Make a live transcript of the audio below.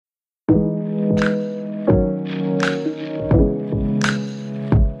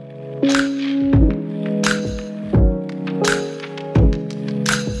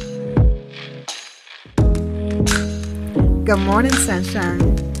Good morning, sunshine.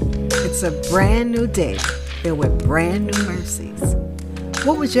 It's a brand new day filled with brand new mercies.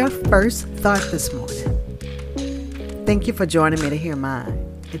 What was your first thought this morning? Thank you for joining me to hear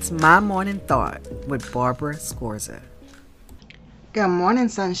mine. It's My Morning Thought with Barbara Scorza. Good morning,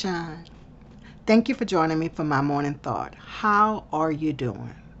 sunshine. Thank you for joining me for My Morning Thought. How are you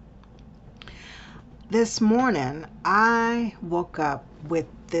doing? This morning, I woke up with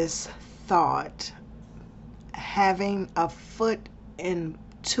this thought, having a foot in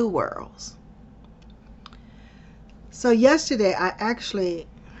two worlds. So yesterday, I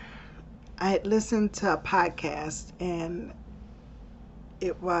had listened to a podcast, and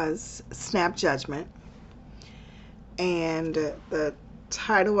it was Snap Judgment. And the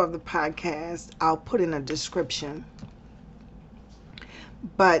title of the podcast, I'll put in a description.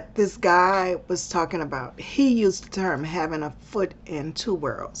 But this guy was talking about, he used the term having a foot in two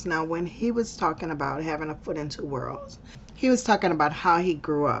worlds. Now, when he was talking about having a foot in two worlds, he was talking about how he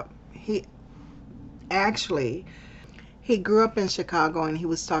grew up. He grew up in Chicago, and he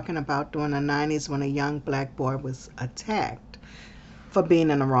was talking about during the 90s when a young black boy was attacked for being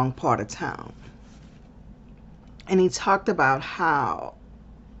in the wrong part of town. And he talked about how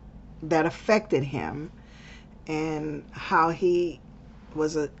that affected him and how he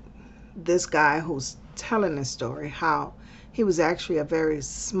was this guy who's telling this story, how he was actually a very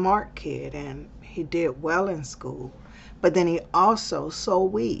smart kid and he did well in school, but then he also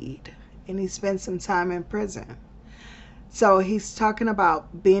sold weed and he spent some time in prison. So he's talking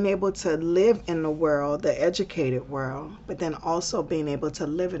about being able to live in the world, the educated world, but then also being able to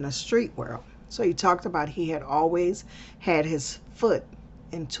live in the street world. So he talked about he had always had his foot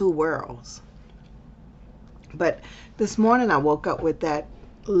in two worlds. But this morning I woke up with that,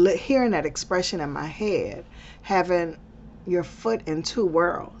 hearing that expression in my head, having your foot in two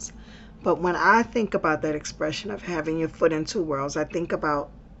worlds. But when I think about that expression of having your foot in two worlds, I think about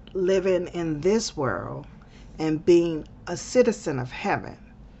living in this world and being a citizen of heaven.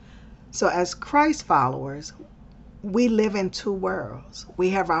 So as Christ followers, we live in two worlds. We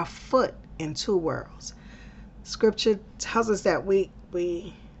have our foot in two worlds. Scripture tells us that we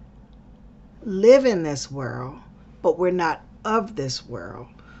live in this world, but we're not of this world.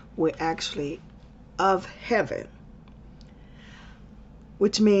 We're actually of heaven,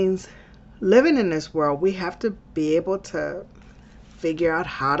 which means living in this world, we have to be able to figure out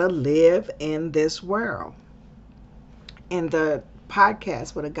how to live in this world. In the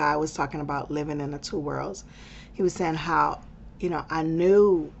podcast where the guy was talking about living in the two worlds, he was saying how, I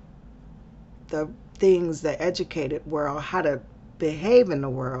knew the things, the educated world, how to behave in the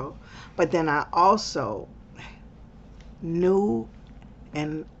world, but then I also knew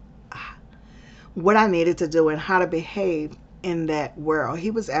and what I needed to do and how to behave in that world.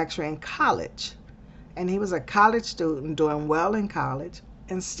 He was actually in college, and he was a college student doing well in college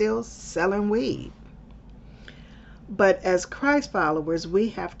and still selling weed. But as Christ followers, we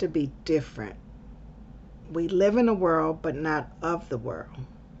have to be different. We live in the world, but not of the world.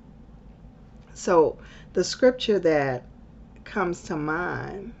 So the scripture that comes to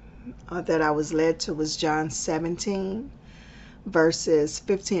mind that I was led to was John 17, verses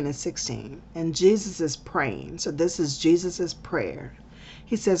 15 and 16. And Jesus is praying. So this is Jesus's prayer.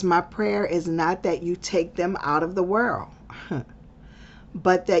 He says, "My prayer is not that you take them out of the world,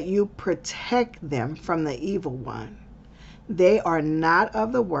 but that you protect them from the evil one. They are not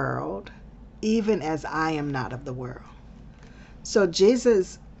of the world, even as I am not of the world." So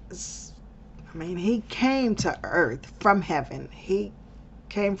Jesus, he came to earth from heaven. He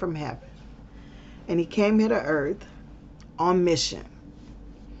came from heaven. And he came here to earth on mission.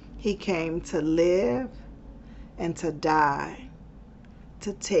 He came to live and to die,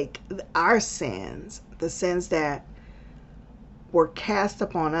 to take our sins, the sins that were cast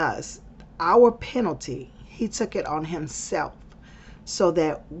upon us, our penalty. He took it on himself so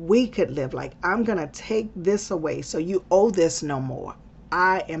that we could live like, I'm going to take this away so you owe this no more.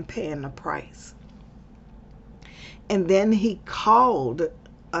 I am paying the price. And then he called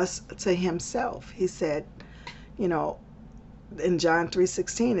us to himself. He said, in John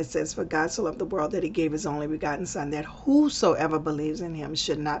 3:16, it says, "For God so loved the world that he gave his only begotten Son, that whosoever believes in him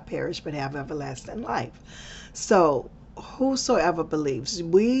should not perish but have everlasting life." So whosoever believes,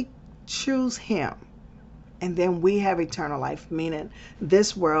 we choose him. And then we have eternal life, meaning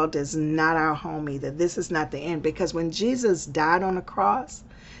this world is not our home either. This is not the end. Because when Jesus died on the cross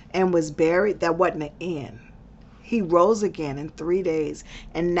and was buried, that wasn't the end. He rose again in 3 days,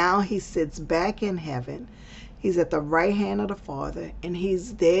 and now he sits back in heaven. He's at the right hand of the Father, and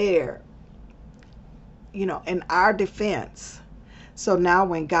he's there, in our defense. So now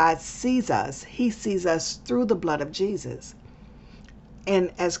when God sees us, he sees us through the blood of Jesus.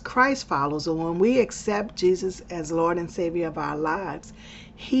 And as Christ follows, or when we accept Jesus as Lord and Savior of our lives,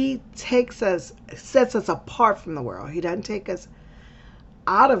 He takes us, sets us apart from the world. He doesn't take us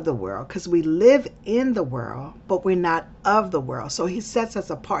out of the world, because we live in the world, but we're not of the world. So He sets us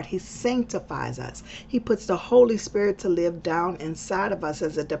apart. He sanctifies us. He puts the Holy Spirit to live down inside of us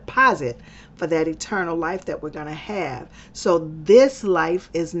as a deposit for that eternal life that we're going to have. So this life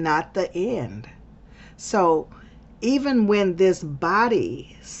is not the end. So even when this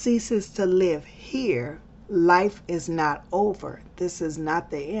body ceases to live here, life is not over. This is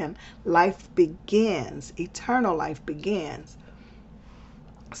not the end. Life begins. Eternal life begins.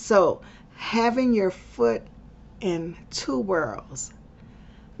 So having your foot in two worlds,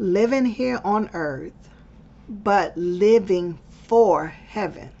 living here on earth, but living for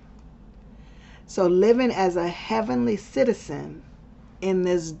heaven. So living as a heavenly citizen in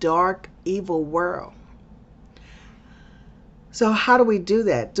this dark, evil world. So how do we do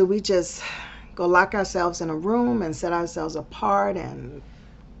that? Do we just go lock ourselves in a room and set ourselves apart and,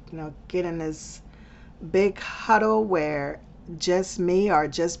 get in this big huddle where just me or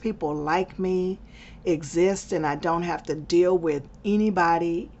just people like me exist and I don't have to deal with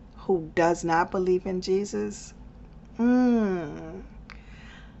anybody who does not believe in Jesus?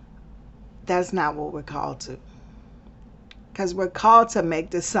 That's not what we're called to. Because we're called to make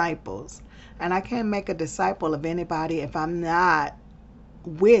disciples. And I can't make a disciple of anybody if I'm not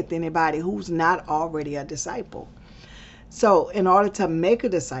with anybody who's not already a disciple. So in order to make a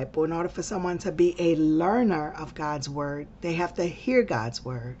disciple, in order for someone to be a learner of God's word, they have to hear God's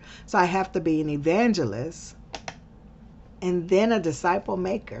word. So I have to be an evangelist and then a disciple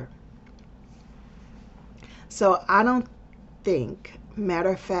maker. So I don't think, matter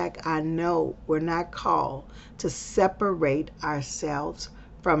of fact, I know we're not called to separate ourselves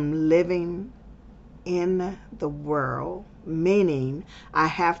from living in the world, meaning I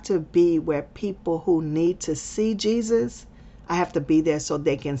have to be where people who need to see Jesus, I have to be there so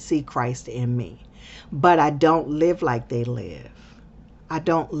they can see Christ in me. But I don't live like they live. I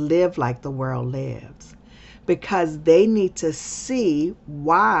don't live like the world lives, because they need to see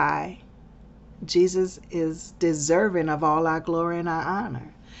why Jesus is deserving of all our glory and our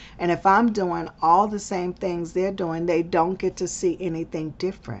honor. And if I'm doing all the same things they're doing, they don't get to see anything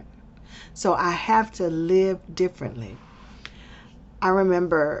different. So I have to live differently. I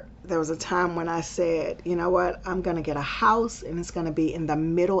remember there was a time when I said, you know what, I'm going to get a house and it's going to be in the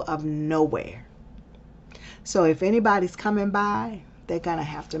middle of nowhere. So if anybody's coming by, they're going to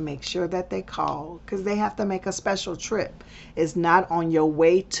have to make sure that they call, because they have to make a special trip. It's not on your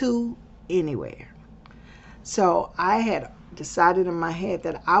way to anywhere. So I had decided in my head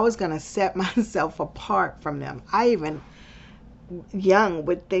that I was going to set myself apart from them. I even young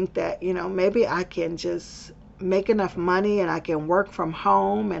would think that, maybe I can just make enough money and I can work from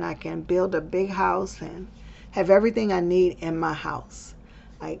home and I can build a big house and have everything I need in my house.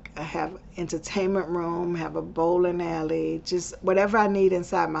 Like I have entertainment room, have a bowling alley, just whatever I need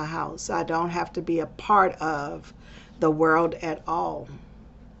inside my house. So I don't have to be a part of the world at all.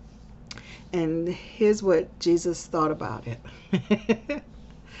 And here's what Jesus thought about it.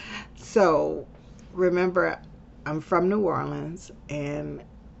 So remember, I'm from New Orleans and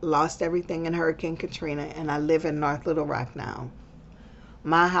lost everything in Hurricane Katrina, and I live in North Little Rock now.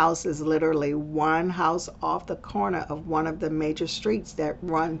 My house is literally one house off the corner of one of the major streets that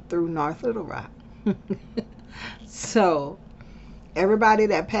run through North Little Rock. So everybody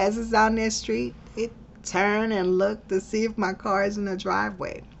that passes down this street, it turn and look to see if my car is in the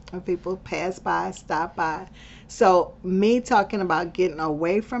driveway. And people pass by, stop by. So me talking about getting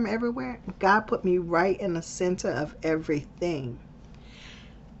away from everywhere, God put me right in the center of everything.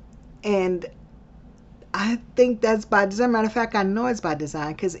 And I think that's by design. Matter of fact, I know it's by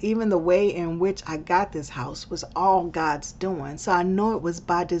design, because even the way in which I got this house was all God's doing. So I know it was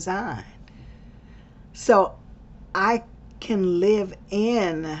by design. So I can live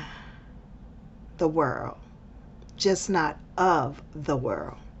in the world, just not of the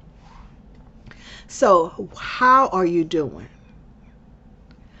world. So how are you doing?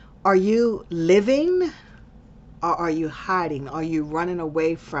 Are you living, or are you hiding? Are you running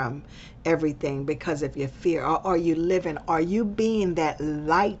away from everything because of your fear? Or are you living? Are you being that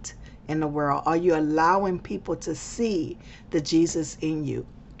light in the world? Are you allowing people to see the Jesus in you?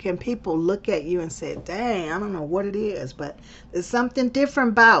 Can people look at you and say, dang, I don't know what it is, but there's something different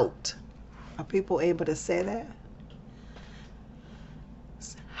about? Are people able to say that?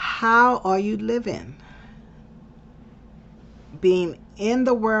 How are you living? Being in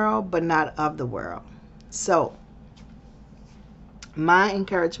the world, but not of the world. So, my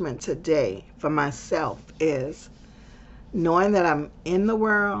encouragement today for myself is knowing that I'm in the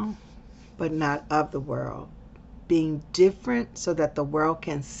world, but not of the world. Being different so that the world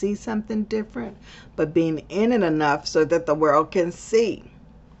can see something different, but being in it enough so that the world can see.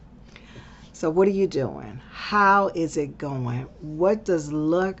 So what are you doing? How is it going? What does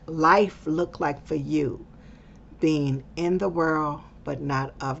life look like for you? Being in the world, but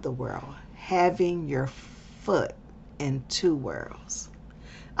not of the world. Having your foot in two worlds.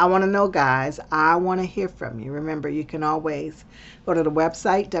 I want to know, guys. I want to hear from you. Remember, you can always go to the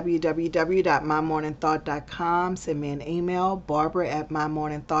website, www.mymorningthought.com. Send me an email,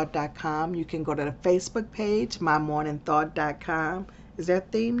 barbara@mymorningthought.com. You can go to the Facebook page, mymorningthought.com. Is there a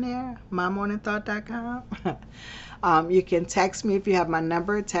theme there? mymorningthought.com. You can text me if you have my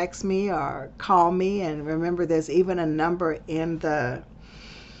number. Text me or call me. And remember, there's even a number in the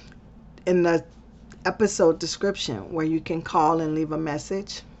episode description where you can call and leave a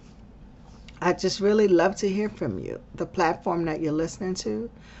message. I just really love to hear from you. The platform that you're listening to,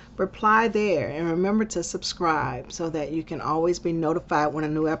 reply there, and remember to subscribe so that you can always be notified when a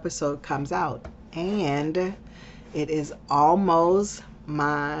new episode comes out. And it is almost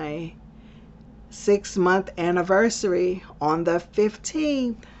my 6-month anniversary on the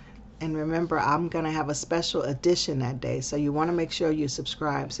 15th. And remember, I'm going to have a special edition that day. So you want to make sure you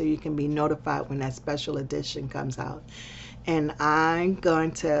subscribe so you can be notified when that special edition comes out. And I've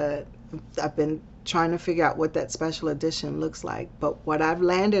been trying to figure out what that special edition looks like. But what I've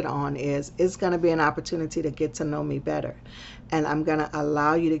landed on is it's going to be an opportunity to get to know me better. And I'm going to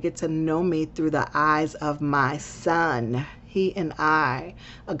allow you to get to know me through the eyes of my son. He and I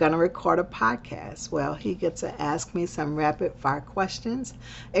are going to record a podcast. Well, he gets to ask me some rapid fire questions.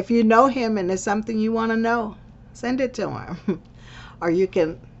 If you know him and there's something you want to know, send it to him. Or you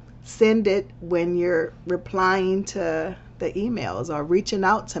can send it when you're replying to the emails or reaching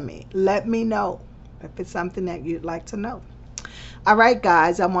out to me. Let me know if it's something that you'd like to know. All right,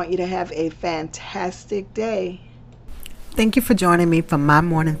 guys, I want you to have a fantastic day. Thank you for joining me for My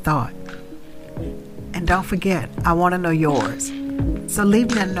Morning Thought. And don't forget, I want to know yours. So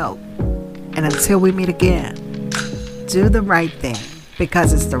leave me a note. And until we meet again, do the right thing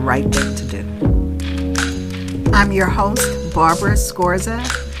because it's the right thing to do. I'm your host, Barbara Scorza,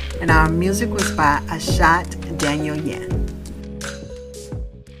 and our music was by Ashat Daniel Yen.